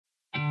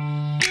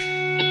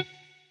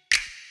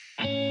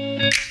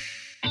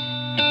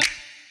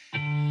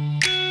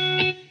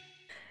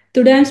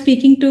Today I'm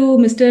speaking to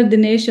Mr.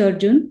 Dinesh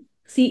Arjun,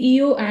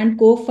 CEO and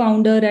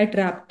co-founder at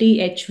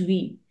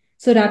Raptee.HV.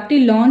 So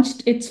Raptee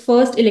launched its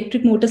first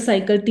electric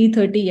motorcycle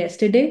T30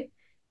 yesterday,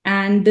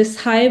 and this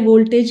high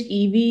voltage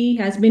EV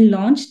has been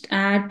launched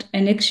at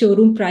an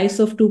ex-showroom price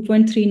of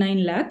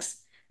 2.39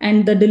 lakhs,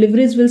 and the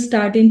deliveries will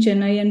start in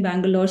Chennai and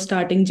Bangalore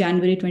starting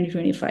January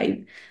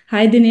 2025.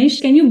 Hi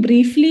Dinesh, can you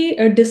briefly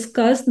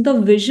discuss the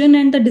vision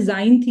and the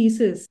design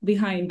thesis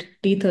behind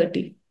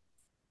T30?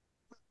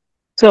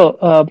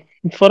 So,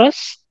 for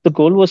us, the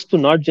goal was to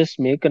not just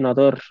make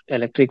another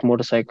electric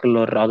motorcycle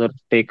or rather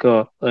take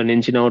an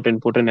engine out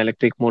and put an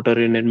electric motor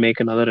in and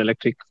make another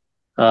electric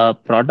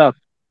product,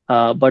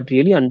 but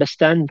really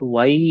understand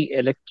why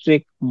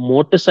electric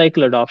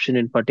motorcycle adoption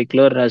in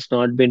particular has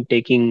not been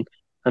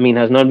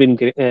has not been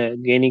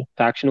gaining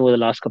traction over the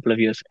last couple of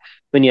years.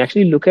 When you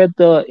actually look at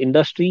the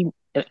industry,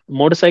 the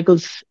motorcycle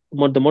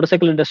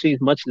industry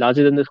is much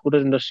larger than the scooter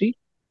industry.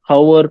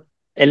 However,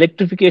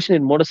 electrification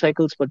in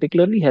motorcycles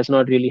particularly has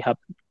not really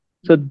happened.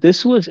 So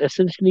this was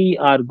essentially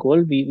our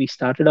goal. We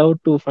started out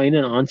to find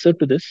an answer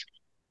to this.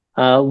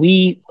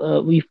 We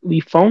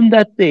found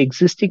that the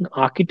existing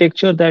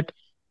architecture that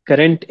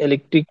current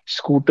electric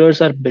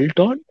scooters are built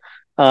on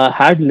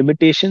had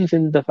limitations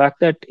in the fact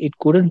that it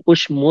couldn't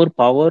push more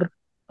power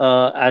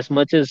as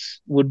much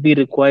as would be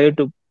required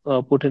to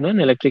put in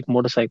an electric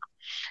motorcycle.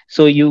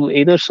 So you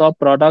either saw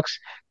products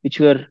which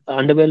were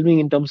underwhelming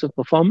in terms of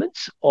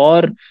performance,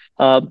 or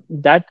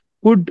that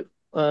could,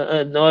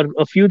 or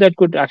a few that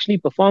could actually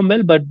perform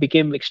well but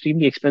became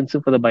extremely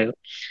expensive for the buyer.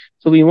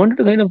 So we wanted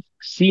to kind of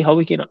see how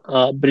we can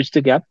bridge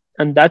the gap,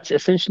 and that's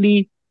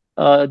essentially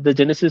the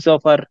genesis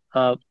of our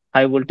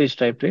high voltage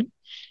drivetrain.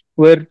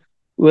 We're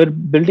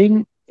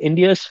building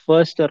India's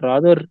first, or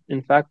rather,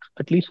 in fact,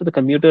 at least for the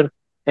commuter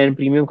and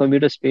premium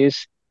commuter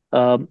space,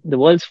 the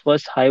world's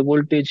first high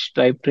voltage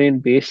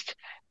drivetrain based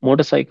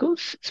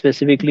motorcycles,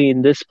 specifically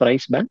in this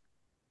price band,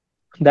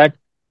 that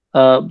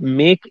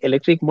make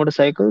electric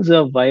motorcycles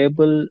a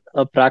viable,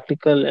 a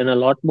practical, and a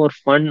lot more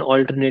fun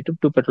alternative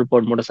to petrol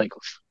powered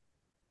motorcycles.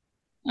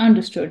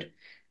 Understood.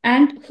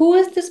 And who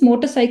is this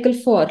motorcycle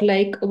for?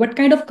 Like, what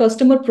kind of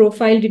customer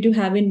profile did you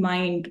have in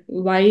mind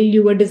while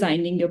you were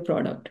designing your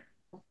product?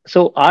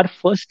 So our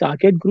first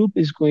target group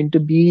is going to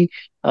be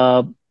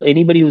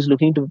anybody who's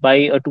looking to buy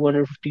a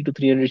 250 to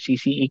 300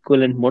 cc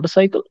equivalent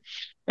motorcycle,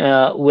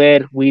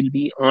 where we'll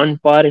be on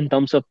par in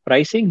terms of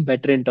pricing,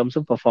 better in terms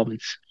of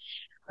performance,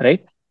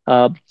 right?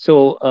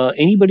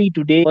 Anybody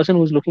today, person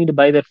who's looking to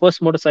buy their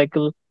first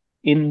motorcycle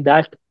in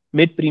that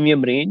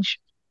mid-premium range,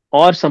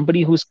 or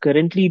somebody who's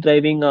currently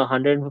driving a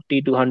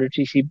 150 to 100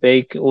 cc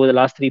bike over the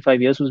last 3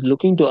 5 years, who's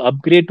looking to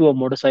upgrade to a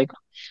motorcycle,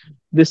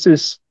 this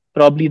is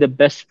probably the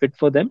best fit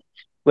for them,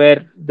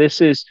 where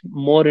this is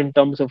more in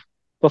terms of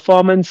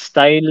performance,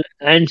 style,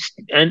 and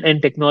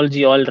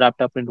technology all wrapped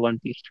up into one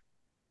piece.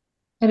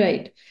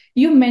 Right.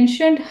 You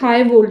mentioned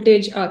high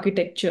voltage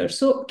architecture.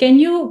 So, can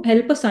you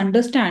help us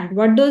understand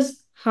what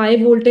does high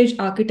voltage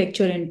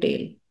architecture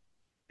entail?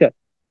 Yeah.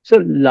 So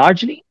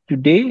largely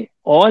today,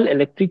 all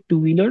electric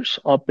two-wheelers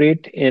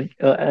operate in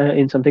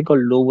something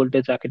called low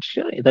voltage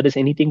architecture. That is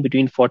anything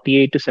between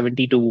 48 to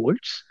 72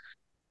 volts.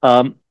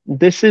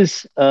 This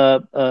is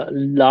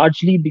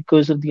largely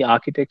because of the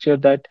architecture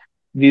that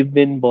we've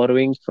been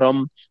borrowing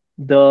from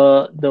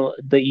the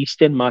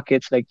eastern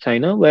markets like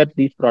China, where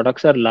these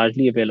products are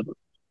largely available.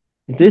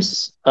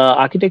 This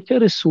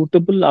architecture is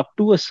suitable up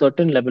to a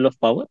certain level of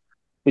power,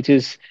 which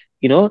is,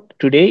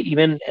 today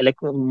even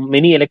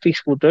many electric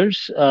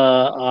scooters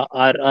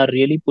are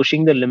really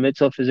pushing the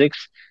limits of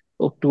physics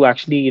to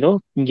actually,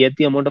 get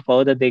the amount of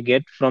power that they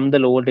get from the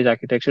low voltage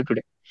architecture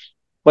today.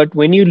 But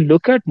when you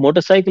look at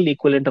motorcycle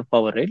equivalent of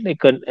power, right,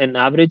 like an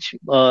average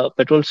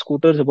petrol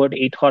scooter is about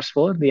 8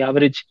 horsepower, the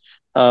average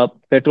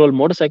petrol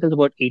motorcycle is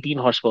about 18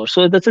 horsepower.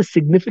 So that's a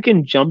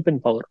significant jump in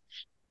power.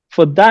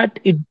 For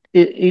that,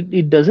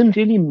 it doesn't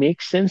really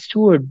make sense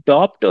to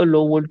adopt a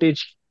low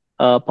voltage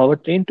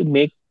powertrain to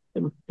make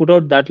put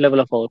out that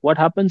level of power. What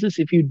happens is,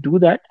 if you do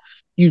that,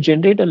 you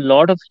generate a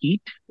lot of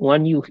heat.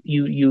 One,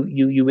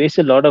 you waste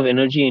a lot of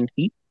energy and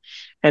heat,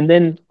 and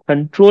then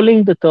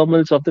controlling the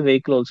thermals of the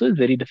vehicle also is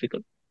very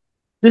difficult.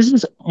 This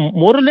is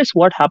more or less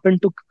what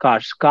happened to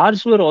cars.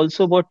 Cars were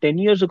also about 10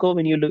 years ago,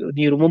 when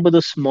you remember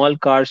the small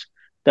cars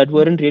that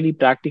weren't really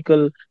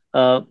practical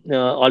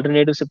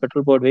alternatives to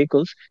petrol powered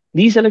vehicles.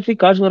 These electric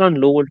cars were on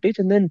low voltage,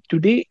 and then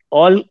today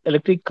all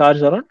electric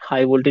cars are on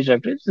high voltage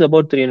drivetrains,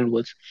 about 300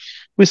 volts.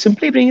 We're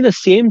simply bringing the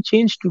same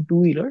change to two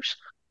wheelers.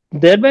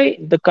 Thereby,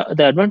 the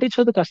advantage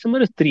for the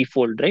customer is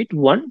threefold, right?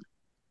 One,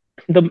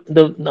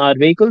 the our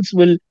vehicles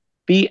will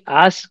be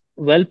as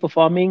well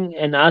performing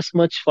and as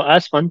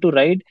fun to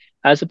ride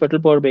as a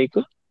petrol powered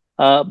vehicle,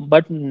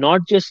 but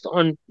not just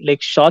on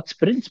like short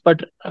sprints,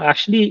 but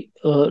actually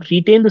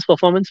retain this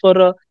performance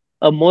for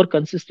a more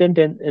consistent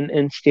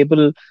and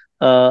stable,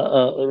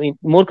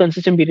 more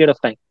consistent period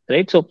of time,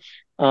 right? So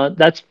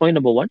that's point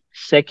number one.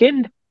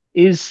 Second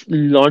is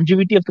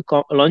longevity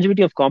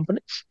of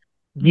components.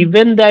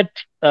 given that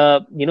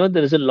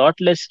there is a lot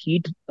less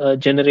heat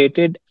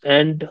generated,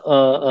 and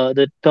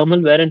the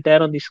thermal wear and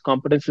tear on these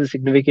components is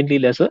significantly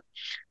lesser,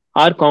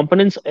 our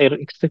components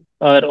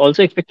are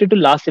also expected to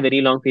last a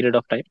very long period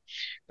of time.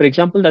 For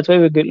example, that's why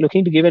we're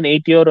looking to give an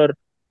 8 year or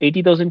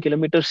 80,000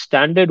 kilometers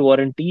standard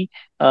warranty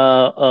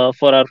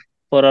for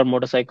our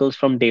motorcycles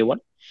from day one.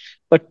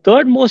 But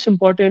third most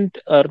important,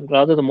 or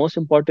rather the most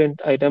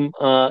important item,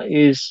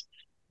 is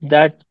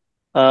that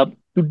uh,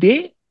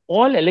 today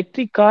all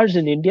electric cars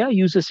in India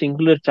use a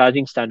singular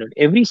charging standard.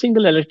 Every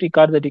single electric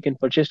car that you can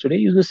purchase today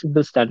uses a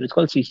single standard. It's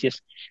called CCS.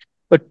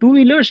 But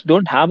two-wheelers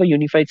don't have a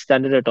unified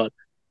standard at all.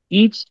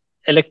 Each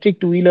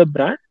electric two-wheeler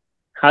brand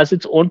has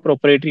its own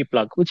proprietary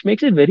plug, which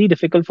makes it very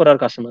difficult for our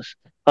customers.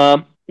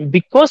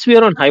 Because we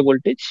are on high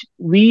voltage,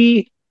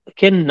 we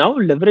can now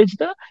leverage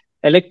the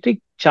electric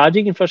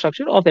charging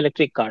infrastructure of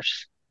electric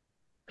cars,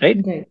 right?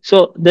 Right.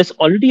 So there's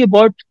already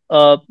about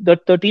the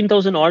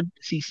 13,000 odd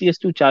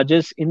CCS2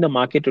 chargers in the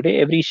market today.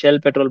 Every Shell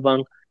petrol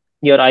bunk,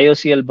 your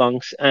IOCL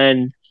bunks,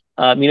 and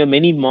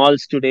many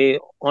malls today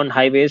on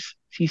highways,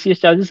 CCS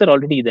chargers are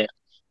already there,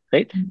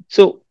 right?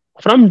 So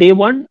from day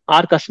one,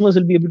 our customers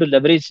will be able to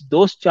leverage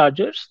those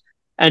chargers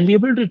and be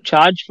able to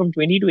charge from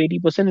 20 to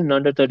 80% in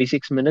under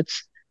 36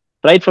 minutes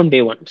right from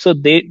day one. So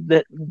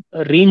the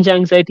range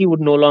anxiety would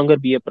no longer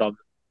be a problem.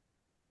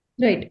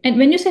 Right. And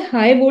when you say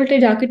high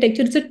voltage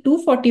architecture, it's a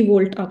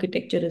 240-volt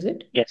architecture, is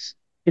it? Yes.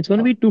 It's going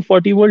to Oh, be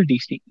 240-volt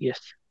DC. Yes.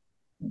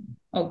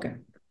 okay.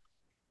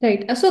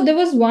 Right. So there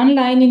was one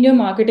line in your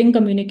marketing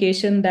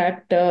communication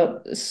that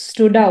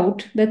stood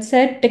out that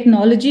said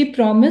technology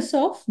promise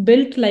of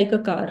built like a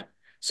car.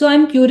 So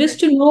I'm curious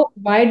to know,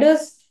 why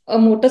does a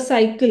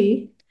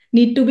motorcycle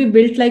need to be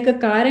built like a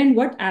car, and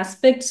what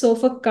aspects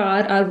of a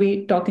car are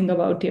we talking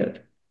about here?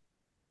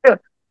 Sure.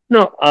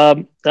 No,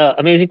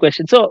 amazing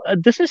question. So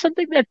this is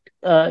something that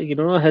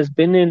has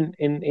been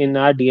in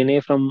our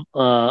DNA from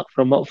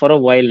for a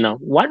while now.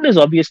 One is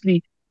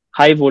obviously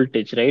high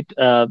voltage, right?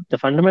 The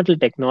fundamental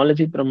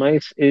technology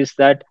premise is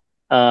that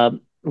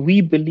we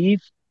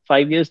believe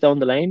 5 years down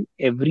the line,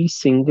 every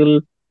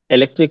single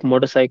electric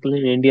motorcycle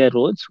in India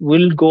roads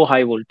will go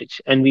high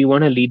voltage, and we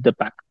want to lead the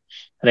pack,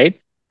 right?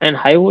 And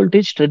high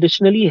voltage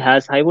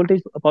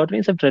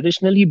powertrains have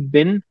traditionally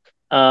been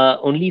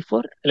only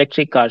for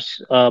electric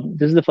cars.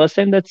 This is the first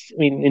time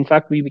in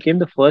fact, we became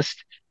the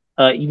first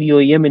EV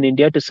OEM in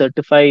India to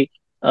certify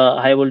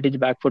high voltage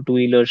back for two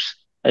wheelers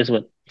as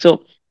well.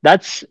 So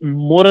that's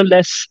more or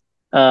less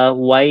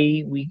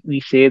why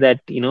we say that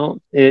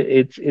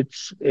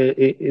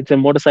it's a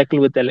motorcycle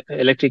with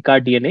electric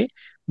car DNA,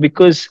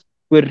 because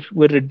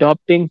we're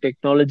adopting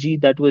technology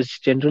that was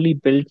generally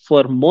built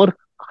for more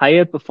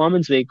higher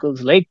performance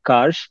vehicles like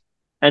cars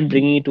and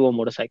bringing it to a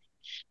motorcycle.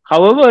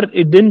 However,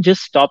 it didn't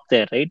just stop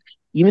there, right?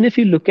 Even if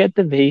you look at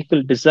the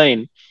vehicle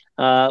design,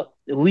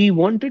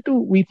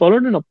 we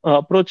followed an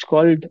approach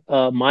called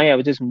Maya,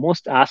 which is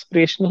most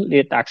aspirational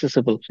yet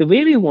accessible. The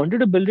way we wanted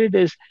to build it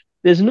is,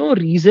 there's no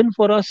reason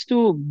for us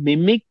to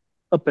mimic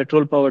a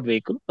petrol powered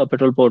vehicle, a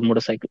petrol powered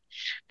motorcycle.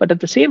 But at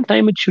the same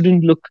time, it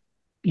shouldn't look,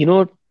 you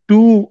know,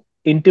 too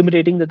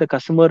intimidating that the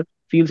customer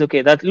feels,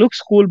 okay, that looks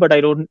cool, but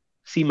I don't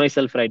see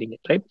myself riding it,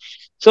 right?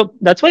 So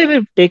that's why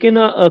we've taken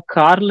a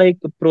car like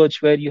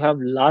approach where you have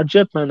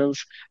larger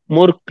panels,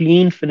 more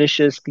clean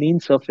finishes, clean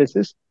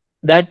surfaces,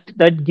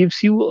 that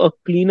gives you a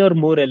cleaner,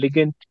 more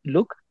elegant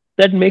look,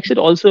 that makes it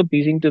also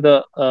appealing to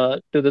the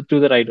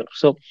rider.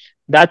 So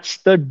that's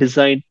the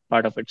design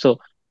part of it. So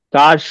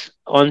cars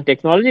on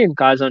technology and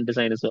cars on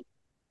design as well.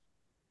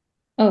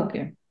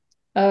 Okay.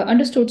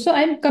 Understood. So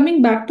I'm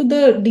coming back to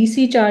the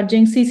DC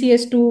charging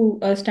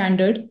CCS2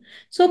 standard.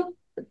 So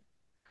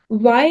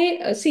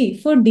why, see,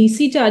 for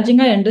DC charging,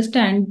 I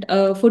understand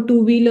for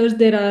two-wheelers,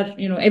 there are,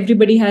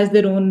 everybody has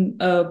their own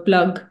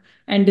plug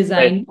and Right.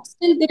 design.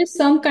 Still, there is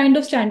some kind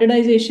of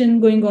standardization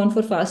going on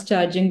for fast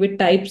charging with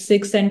Type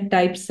 6 and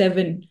Type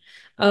 7.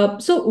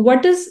 So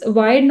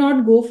why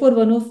not go for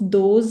one of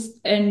those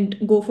and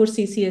go for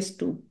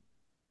CCS2?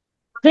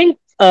 I think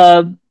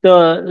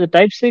the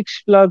Type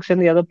 6 plugs and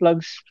the other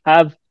plugs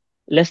have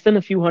less than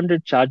a few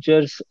hundred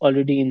chargers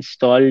already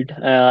installed,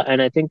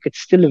 and I think it's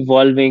still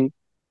evolving.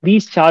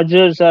 These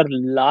chargers are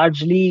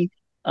largely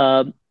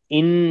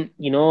in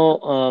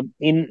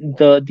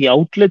the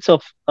outlets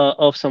of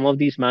some of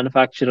these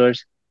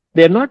manufacturers.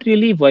 They're not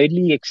really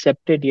widely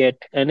accepted yet,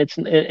 and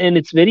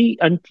it's very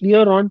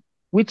unclear on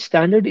which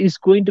standard is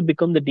going to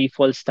become the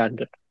default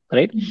standard,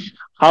 right?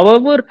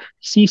 However,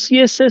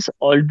 CCS has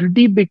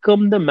already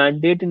become the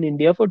mandate in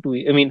India for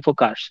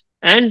cars.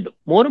 And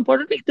more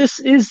importantly, this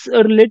is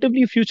a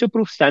relatively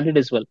future-proof standard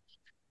as well.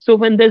 So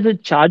when there's a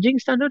charging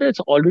standard that's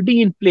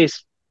already in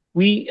place,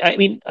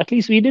 at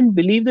least we didn't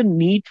believe the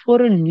need for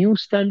a new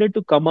standard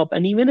to come up.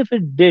 And even if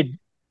it did,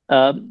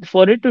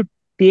 for it to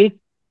take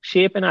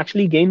shape and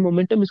actually gain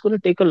momentum, is going to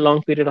take a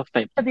long period of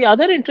time. But the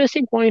other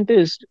interesting point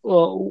is,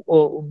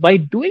 by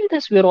doing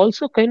this, we're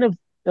also kind of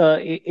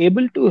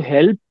able to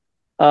help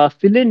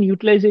fill in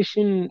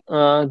utilization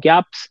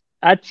gaps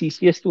at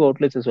CCS2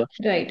 outlets as well.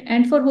 Right.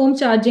 And for home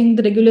charging,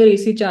 the regular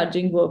AC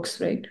charging works,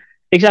 right?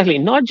 Exactly,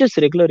 not just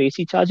regular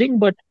AC charging,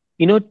 but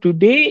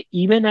today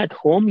even at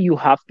home you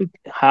have to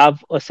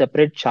have a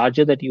separate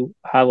charger that you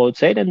have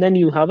outside, and then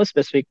you have a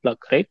specific plug,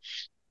 right?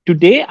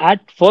 Today, at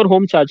for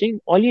home charging,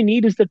 all you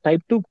need is the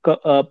Type 2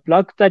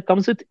 plug that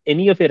comes with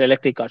any of your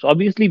electric cars.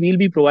 Obviously, we'll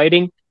be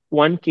providing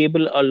one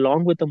cable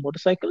along with the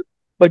motorcycle,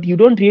 but you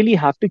don't really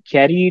have to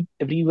carry it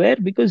everywhere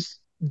because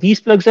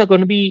these plugs are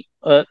going to be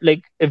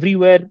like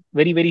everywhere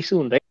very, very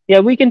soon, right?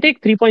 Yeah, we can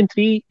take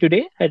 3.3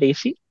 today at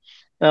AC,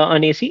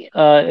 on AC.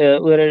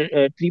 We're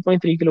at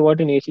 3.3 kilowatt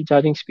in AC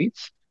charging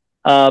speeds.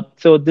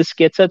 So this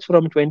gets us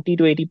from 20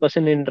 to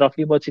 80% in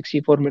roughly about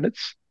 64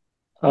 minutes.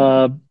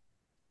 Okay. Uh,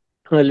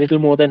 a little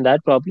more than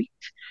that, probably.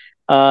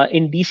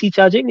 In DC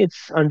charging,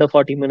 it's under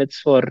 40 minutes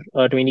for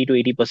 20 to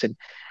 80%.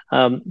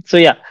 So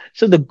yeah,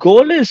 so the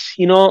goal is,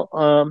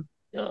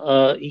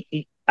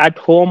 at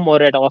home or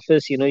at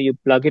office, you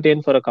plug it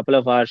in for a couple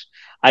of hours,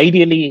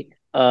 ideally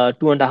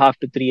 2.5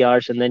 to 3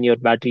 hours, and then your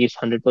battery is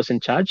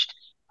 100% charged.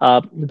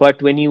 But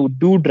when you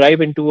do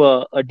drive into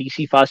a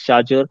DC fast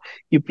charger,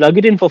 you plug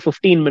it in for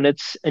 15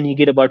 minutes and you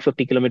get about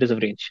 50 kilometers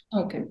of range.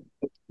 Okay.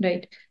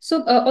 Right.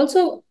 So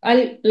also,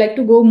 I like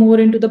to go more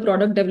into the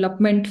product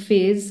development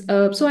phase.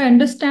 So I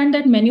understand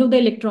that many of the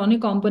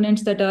electronic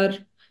components that are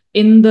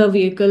in the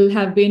vehicle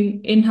have been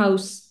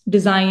in-house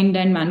designed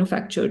and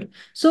manufactured.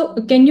 So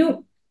can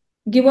you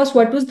give us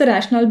what was the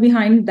rationale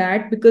behind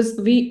that? Because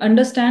we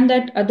understand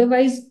that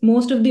otherwise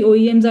most of the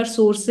OEMs are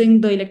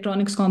sourcing the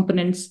electronics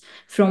components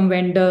from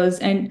vendors.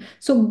 And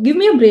so give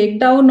me a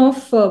breakdown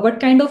of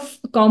what kind of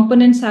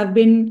components have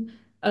been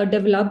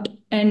developed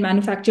and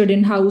manufactured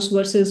in-house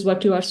versus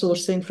what you are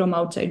sourcing from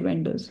outside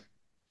vendors.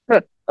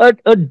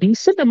 A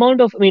decent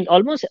amount of, I mean,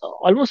 almost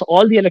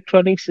all the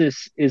electronics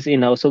is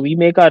in house. So we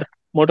make our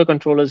motor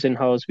controllers in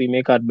house, we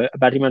make our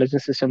battery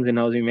management systems in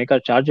house, we make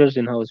our chargers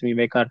in house, we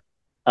make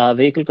our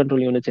vehicle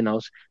control units in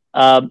house.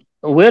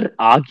 We're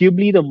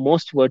arguably the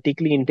most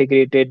vertically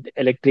integrated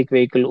electric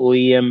vehicle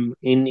OEM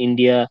in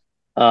India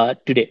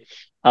today.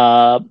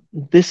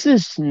 This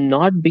is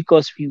not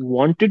because we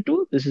wanted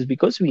to, this is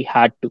because we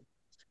had to.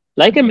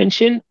 Like I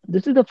mentioned,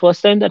 this is the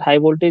first time that high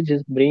voltage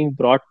is being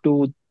brought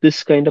to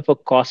this kind of a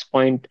cost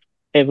point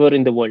ever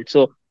in the world.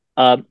 So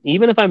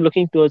even if I'm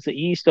looking towards the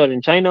east or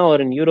in China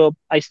or in Europe,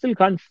 I still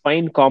can't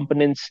find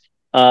components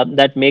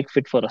that make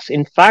fit for us.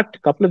 In fact, a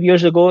couple of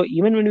years ago,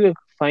 even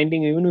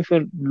if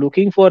you're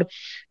looking for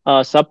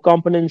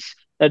sub-components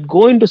that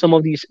go into some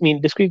of these, I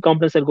mean, discrete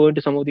components that go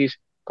into some of these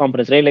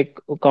components, right? Like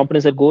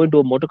components that go into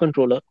a motor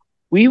controller,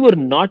 we were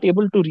not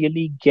able to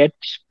really get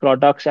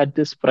products at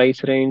this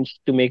price range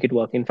to make it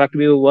work. In fact,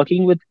 we were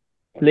working with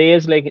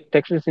players like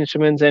Texas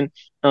Instruments and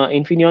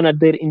Infineon at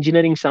their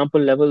engineering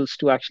sample levels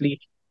to actually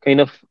kind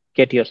of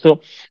get here.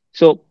 So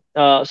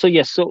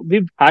yes, so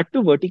we've had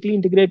to vertically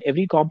integrate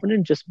every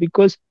component just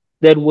because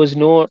there was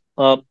no,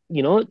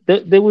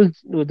 there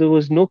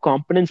was no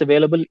components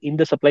available in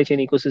the supply chain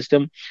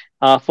ecosystem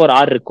for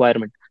our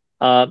requirement.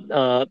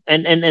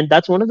 And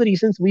that's one of the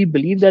reasons we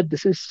believe that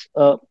this is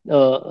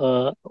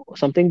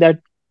something that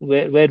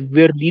where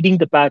we're leading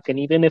the pack. And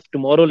even if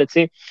tomorrow, let's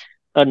say,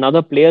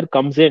 another player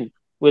comes in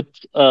with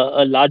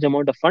a large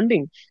amount of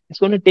funding, it's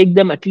going to take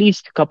them at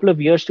least a couple of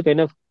years to kind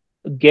of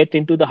get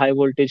into the high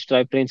voltage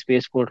drivetrain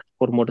space for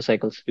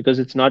motorcycles because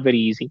it's not very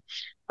easy.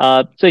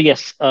 So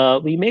yes,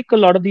 we make a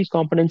lot of these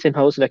components in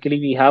house. Luckily,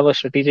 we have a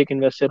strategic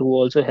investor who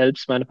also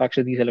helps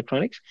manufacture these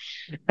electronics,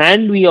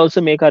 and we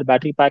also make our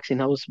battery packs in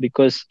house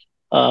because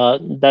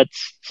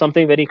that's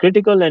something very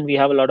critical, and we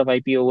have a lot of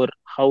IP over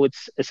how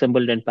it's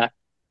assembled and packed.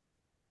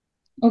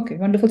 Okay,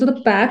 wonderful. So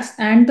the packs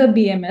and the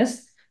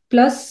BMS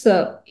plus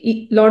a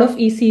lot of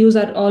ECUs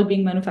are all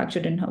being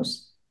manufactured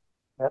in-house.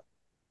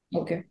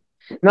 Okay.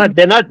 No,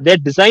 they're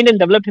designed and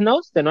developed in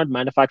house. They're not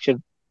manufactured.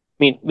 I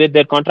mean, with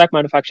their contract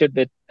manufactured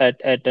with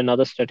at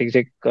another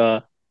strategic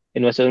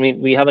investor. I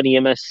mean, we have an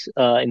EMS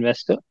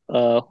investor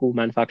who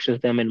manufactures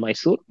them in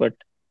Mysore, but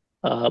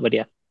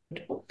yeah.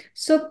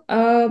 So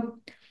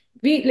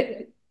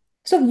we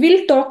so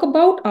we'll talk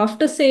about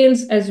after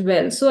sales as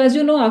well. So as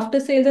you know, after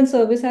sales and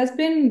service has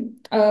been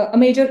a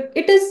major.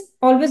 It has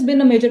always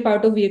been a major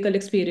part of vehicle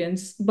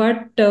experience.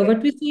 But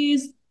what we see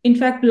is, in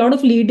fact, a lot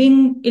of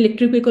leading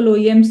electric vehicle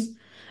OEMs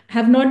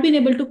have not been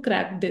able to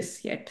crack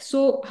this yet.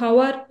 So how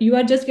are you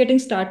are just getting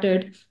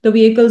started? The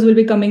vehicles will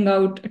be coming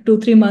out 2,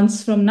 3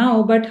 months from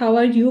now. But how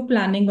are you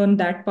planning on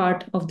that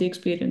part of the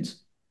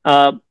experience?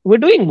 We're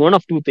doing one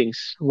of two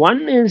things.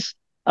 One is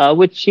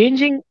we're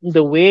changing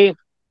the way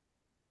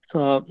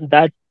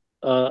that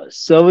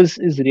service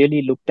is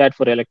really looked at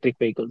for electric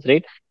vehicles,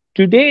 right?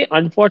 Today,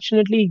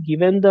 unfortunately,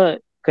 given the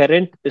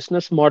current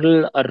business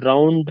model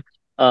around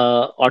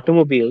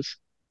automobiles,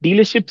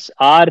 dealerships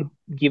are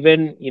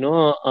given,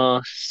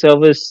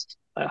 service,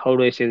 how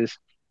do I say this,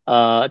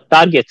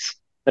 targets,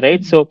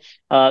 right? So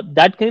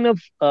that kind of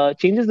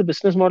changes the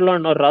business model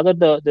on, or rather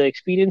the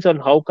experience on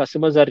how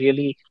customers are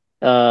really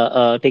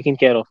taken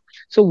care of.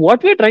 So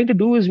what we're trying to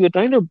do is we're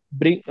trying to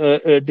bring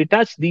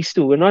detach these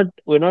two.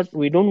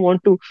 We don't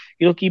want to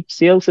keep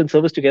sales and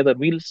service together.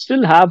 We'll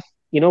still have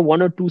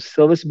one or two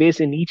service base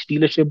in each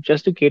dealership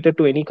just to cater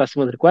to any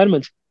customer's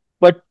requirements.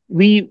 But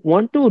we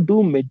want to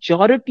do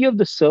majority of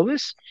the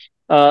service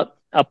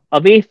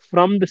away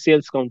from the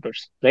sales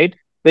counters, right?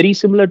 Very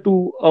similar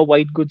to a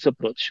white goods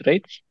approach,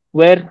 right?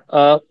 Where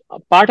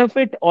part of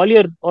it, all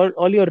your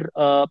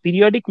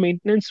periodic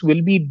maintenance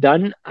will be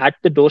done at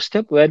the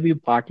doorstep, where we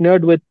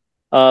partnered with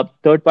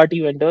third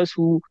party vendors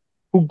who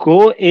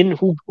go in,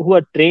 who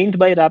are trained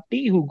by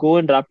Raptee, who go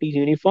in Raptee's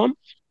uniform,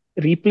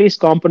 replace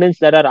components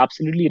that are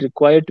absolutely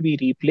required to be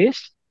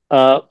replaced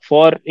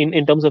for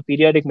in terms of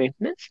periodic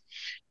maintenance,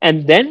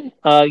 and then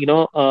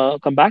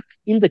come back.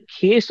 In the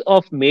case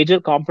of major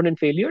component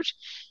failures,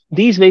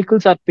 these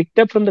vehicles are picked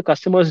up from the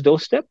customer's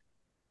doorstep,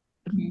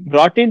 Mhm.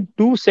 brought in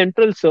to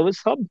central service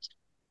hubs,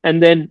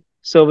 and then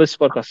serviced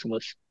for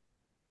customers,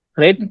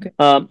 right? Okay.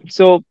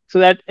 So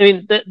that, I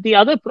mean, the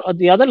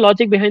other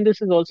logic behind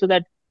this is also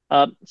that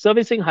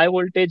servicing high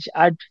voltage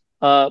at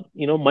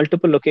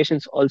multiple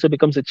locations also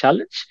becomes a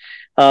challenge.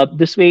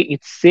 This way,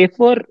 it's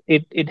safer.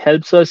 It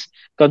helps us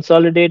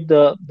consolidate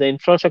the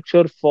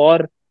infrastructure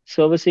for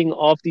servicing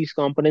of these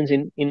components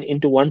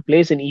into one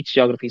place in each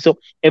geography. So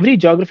every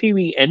geography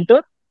we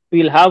enter,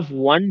 we'll have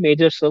one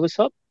major service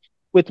hub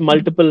with Mhm.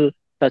 multiple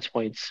touch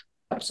points.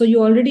 So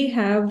you already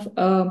have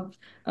a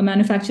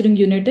manufacturing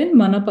unit in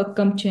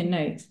Manapakkam,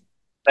 Chennai.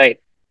 Right.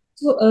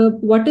 So,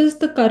 what is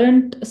the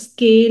current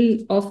scale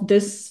of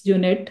this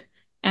unit?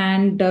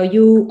 And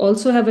you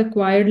also have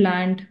acquired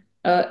land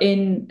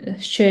in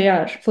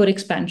Shayar for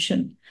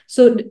expansion.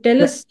 So,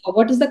 tell us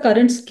what is the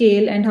current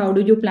scale and how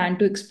do you plan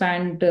to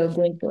expand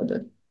going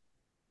further?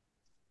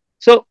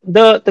 So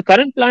the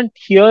current plant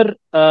here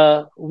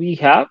we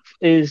have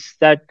is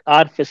that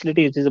our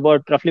facility, which is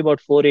about roughly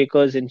about 4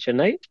 acres in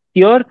Chennai.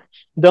 Here,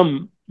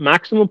 the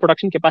maximum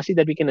production capacity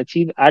that we can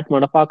achieve at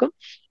Manapakam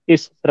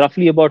is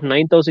roughly about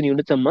 9,000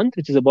 units a month,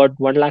 which is about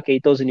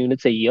 1,08,000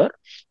 units a year.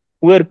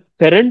 We're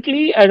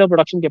currently at a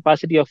production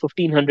capacity of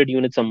 1,500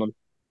 units a month,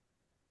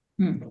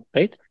 Hmm.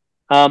 right?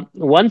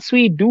 Once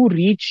we do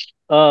reach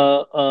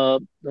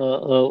about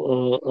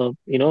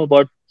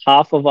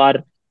half of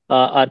our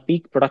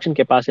peak production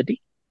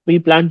capacity, we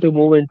plan to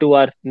move into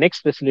our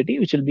next facility,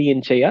 which will be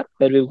in Cheyar,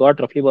 where we've got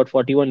roughly about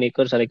 41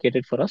 acres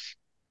allocated for us.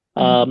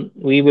 Hmm.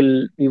 We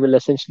will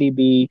essentially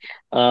be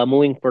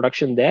moving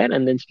production there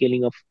and then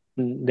scaling up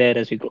there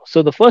as we go.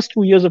 So the first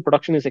 2 years of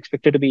production is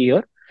expected to be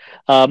here.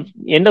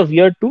 End of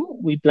year two,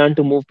 we plan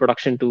to move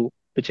production to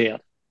Cheyar.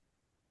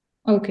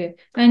 Okay.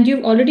 And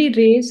you've already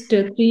raised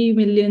 3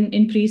 million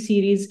in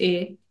pre-series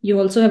A. You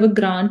also have a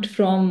grant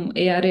from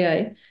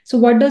ARAI. So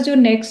what does your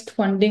next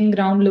funding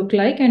round look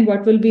like and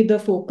what will be the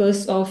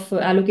focus of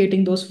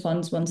allocating those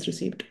funds once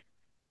received?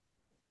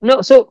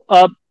 No, so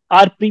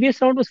our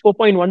previous round was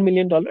 $4.1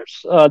 million.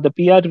 The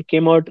PR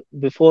came out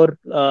before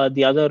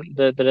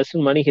the rest of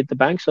the money hit the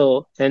bank,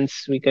 so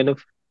hence we kind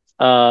of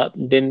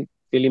didn't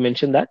really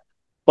mention that.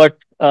 But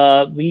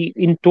we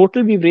in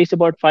total we've raised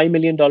about $5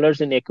 million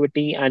in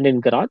equity and in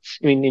grants.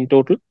 I mean, in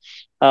total,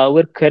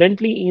 we're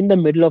currently in the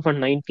middle of a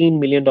 $19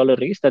 million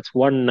raise. That's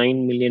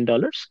 $19 million.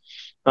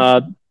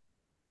 Uh,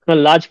 a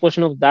large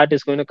portion of that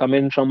is going to come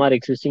in from our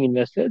existing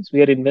investors.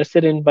 We are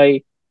invested in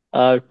by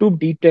two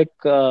deep tech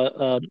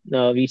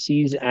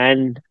VCs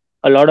and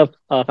a lot of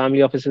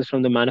family offices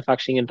from the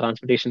manufacturing and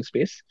transportation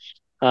space.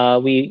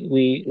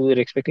 We're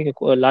expecting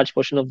a large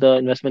portion of the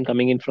investment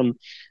coming in from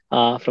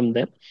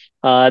them.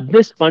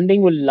 This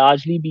funding will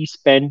largely be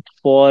spent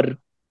for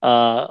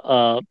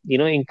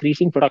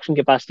increasing production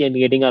capacity and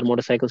getting our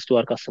motorcycles to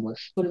our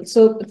customers. Cool.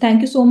 So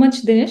thank you so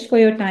much, Dinesh, for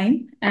your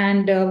time,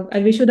 and I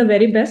wish you the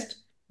very best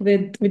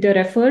with your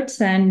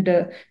efforts and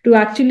to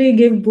actually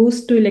give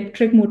boost to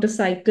electric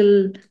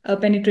motorcycle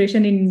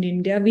penetration in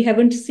India. We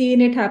haven't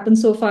seen it happen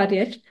so far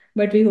yet,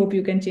 but we hope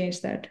you can change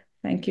that.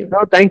 Thank you.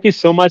 No, thank you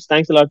so much.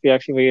 Thanks a lot for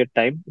actually for your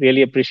time.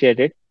 Really appreciate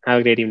it.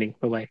 Have a great evening.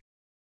 Bye bye.